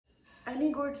Any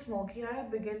good smoky eye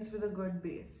begins with a good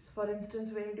base. For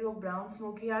instance, when you do a brown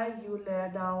smoky eye, you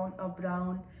layer down a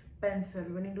brown pencil.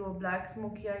 When you do a black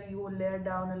smoky eye, you layer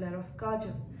down a layer of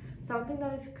kajal. Something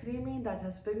that is creamy, that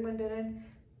has pigment in it.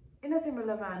 In a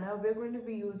similar manner, we're going to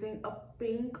be using a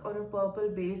pink or a purple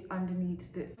base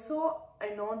underneath this. So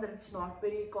I know that it's not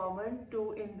very common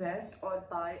to invest or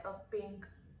buy a pink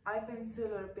eye pencil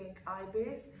or a pink eye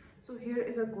base. So here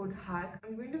is a good hack.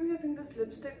 I'm going to be using this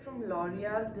lipstick from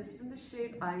L'Oreal. This is in the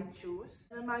shade I Choose.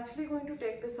 And I'm actually going to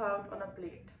take this out on a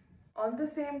plate. On the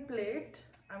same plate,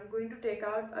 I'm going to take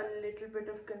out a little bit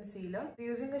of concealer. So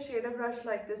using a shader brush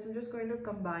like this, I'm just going to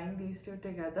combine these two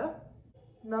together.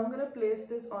 Now I'm going to place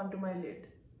this onto my lid.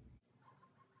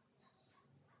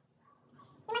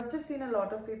 You must have seen a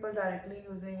lot of people directly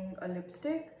using a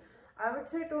lipstick. I would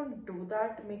say don't do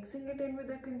that. Mixing it in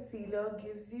with a concealer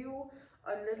gives you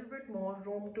a little bit more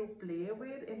room to play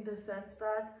with, in the sense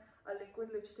that a liquid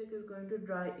lipstick is going to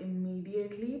dry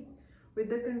immediately. With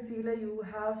the concealer, you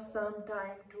have some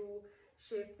time to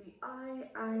shape the eye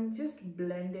and just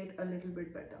blend it a little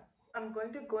bit better. I'm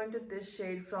going to go into this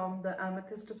shade from the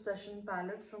Amethyst Obsession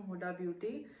palette from Huda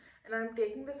Beauty, and I'm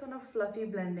taking this on a fluffy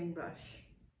blending brush.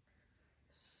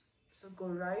 So go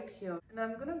right here, and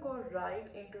I'm gonna go right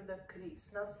into the crease.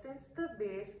 Now since the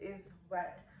base is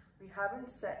wet, we haven't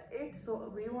set it,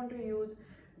 so we want to use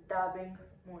dabbing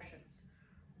motions.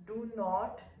 Do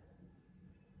not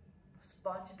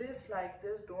sponge this like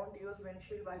this. Don't use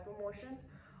windshield wiper motions,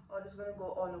 or it's gonna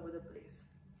go all over the place.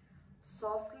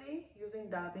 Softly,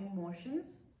 using dabbing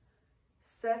motions,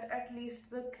 set at least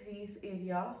the crease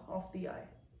area of the eye.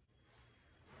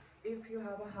 If you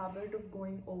have a habit of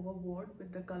going overboard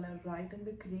with the color right in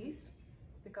the crease,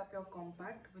 pick up your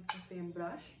compact with the same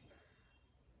brush.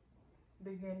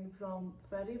 Begin from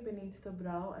very beneath the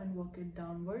brow and work it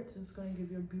downwards. It's going to give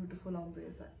you a beautiful ombre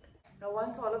effect. Now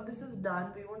once all of this is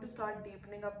done, we want to start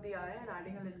deepening up the eye and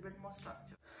adding a little bit more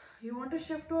structure. You want to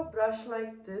shift to a brush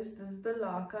like this. This is the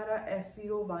La Cara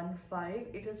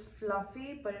S015. It is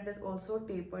fluffy, but it is also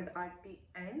tapered at the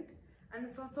end, and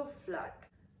it's also flat.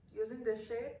 Using this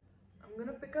shade, I'm going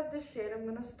to pick up this shade. I'm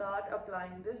going to start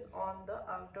applying this on the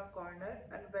outer corner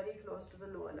and very close to the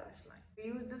lower lash line. We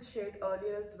used this shade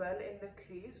earlier as well in the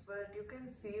crease, but you can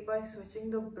see by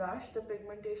switching the brush, the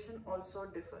pigmentation also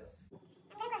differs.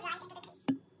 I'm going to go right into the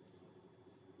crease.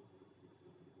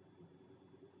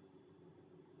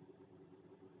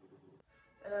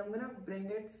 And I'm going to bring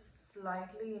it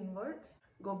slightly inwards.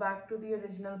 Go back to the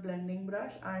original blending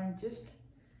brush and just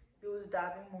use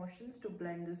dabbing motions to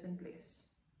blend this in place.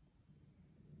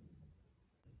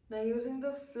 Now using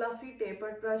the fluffy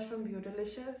tapered brush from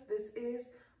Beautylicious, this is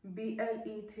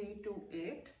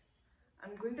BLE328.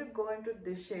 I'm going to go into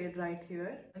this shade right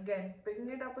here. Again, picking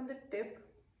it up on the tip,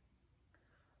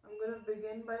 I'm going to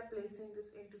begin by placing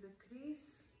this into the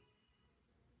crease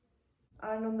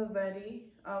and on the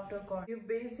very outer corner. You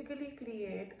basically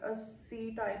create a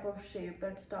C type of shape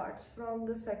that starts from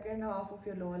the second half of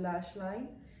your lower lash line,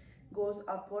 goes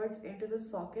upwards into the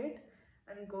socket,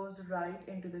 and goes right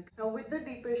into the... Now with the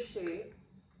deepest shade,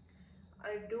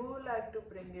 I do like to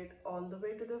bring it all the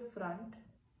way to the front.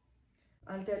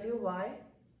 I'll tell you why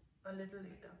a little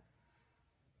later.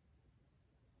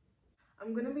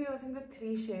 I'm going to be using the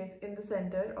 3 shades in the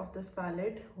center of this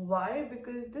palette. Why?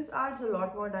 Because this adds a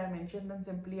lot more dimension than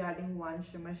simply adding one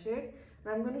shimmer shade.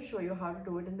 And I'm going to show you how to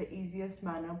do it in the easiest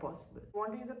manner possible. You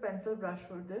want to use a pencil brush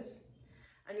for this.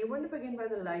 And you want to begin by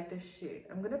the lightest shade.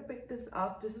 I'm going to pick this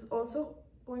up. This is also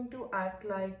going to act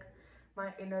like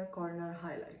my inner corner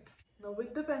highlight. Now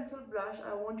with the pencil brush,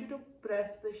 I want you to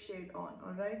press the shade on,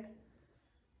 alright?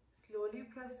 Slowly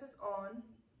press this on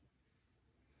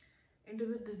into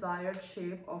the desired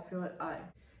shape of your eye.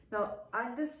 Now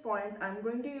at this point, I'm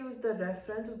going to use the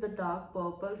reference of the dark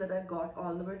purple that I got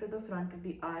all the way to the front of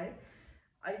the eye.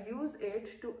 I use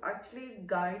it to actually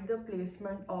guide the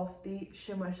placement of the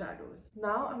shimmer shadows.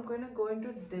 Now I'm going to go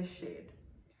into this shade.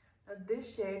 Now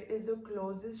this shade is the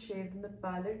closest shade in the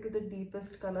palette to the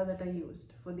deepest color that I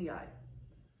used for the eye.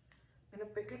 I'm going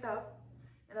to pick it up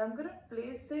and I'm going to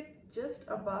place it just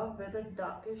above where the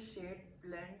darkest shade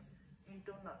blends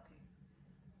into nothing.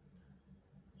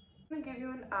 I'm going to give you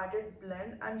an added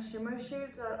blend, and shimmer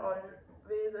shades are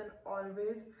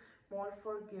always more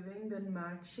forgiving than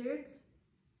matte shades.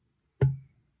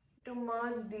 To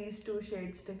merge these 2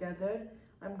 shades together,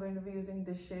 I'm going to be using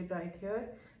this shade right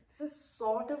here. This is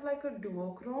sort of like a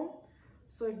duochrome,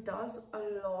 so it does a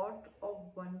lot of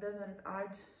wonders and it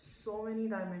adds so many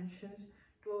dimensions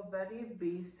to a very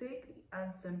basic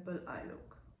and simple eye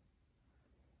look.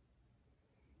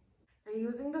 And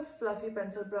using the fluffy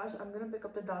pencil brush, I'm going to pick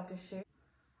up the darkest shade.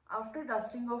 After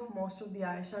dusting off most of the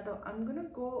eyeshadow, I'm gonna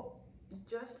go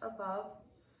just above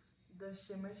the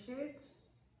shimmer shades.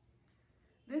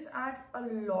 This adds a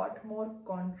lot more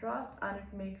contrast and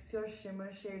it makes your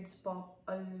shimmer shades pop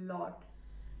a lot.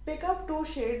 Pick up two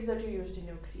shades that you used in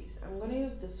your crease. I'm going to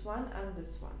use this one and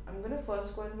this one. I'm going to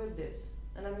first go in with this,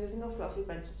 and I'm using a fluffy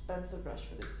pencil brush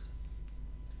for this.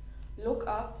 Look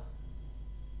up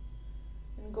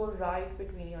and go right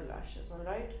between your lashes,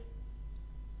 alright?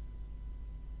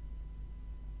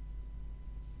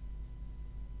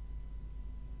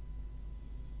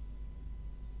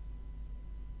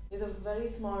 Use a very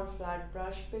small flat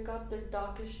brush. Pick up the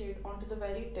darkest shade onto the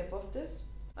very tip of this.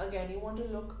 Again, you want to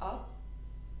look up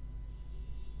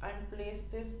and place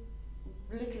this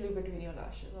literally between your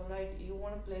lashes, alright? You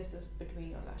want to place this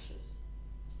between your lashes.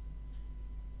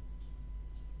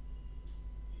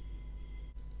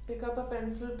 Pick up a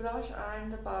pencil brush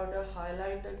and the powder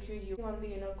highlight that you use on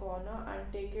the inner corner and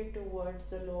take it towards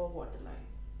the lower waterline.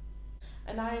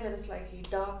 An eye that is slightly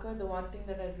darker. The one thing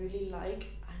that I really like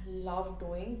and love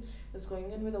doing is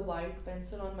going in with a white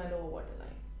pencil on my lower waterline.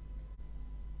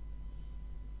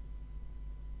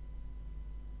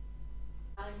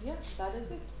 And yeah, that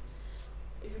is it.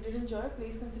 If you did enjoy,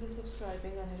 please consider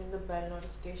subscribing and hitting the bell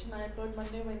notification. I upload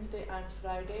Monday, Wednesday and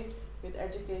Friday with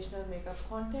educational makeup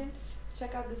content.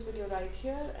 Check out this video right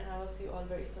here and I will see you all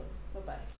very soon. Bye bye.